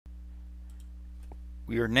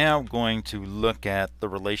We are now going to look at the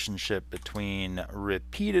relationship between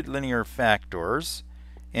repeated linear factors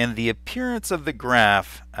and the appearance of the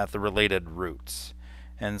graph at the related roots.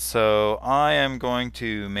 And so I am going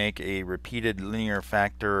to make a repeated linear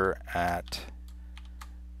factor at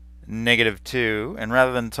 -2, and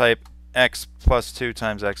rather than type x plus 2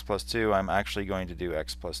 times x plus 2, I'm actually going to do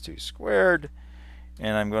x plus 2 squared,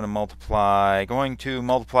 and I'm going to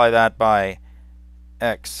multiply that by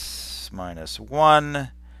x minus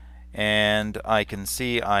 1, and I can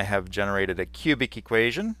see I have generated a cubic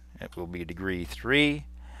equation. It will be degree 3.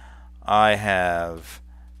 I have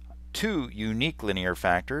two unique linear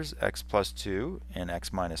factors, x plus 2 and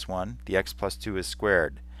x minus 1. The x plus 2 is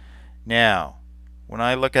squared. Now, when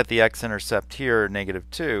I look at the x-intercept here,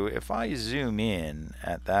 -2, if I zoom in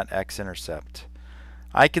at that x-intercept,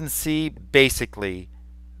 I can see basically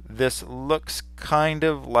this looks kind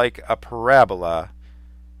of like a parabola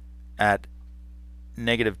at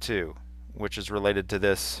 -2, which is related to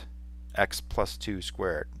this x plus 2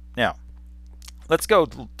 squared. Now, let's go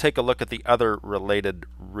take a look at the other related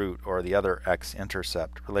root, or the other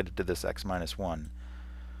x-intercept related to this x minus 1.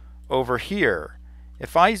 Over here,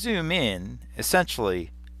 if I zoom in, essentially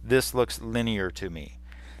this looks linear to me.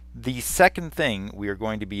 The second thing we are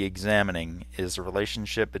going to be examining is the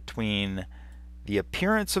relationship between the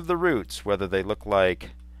appearance of the roots, whether they look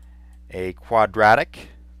like a quadratic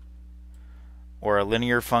or a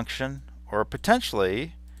linear function, or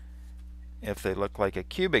potentially if they look like a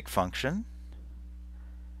cubic function,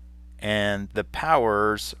 and the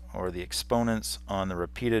powers or the exponents on the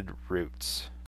repeated roots.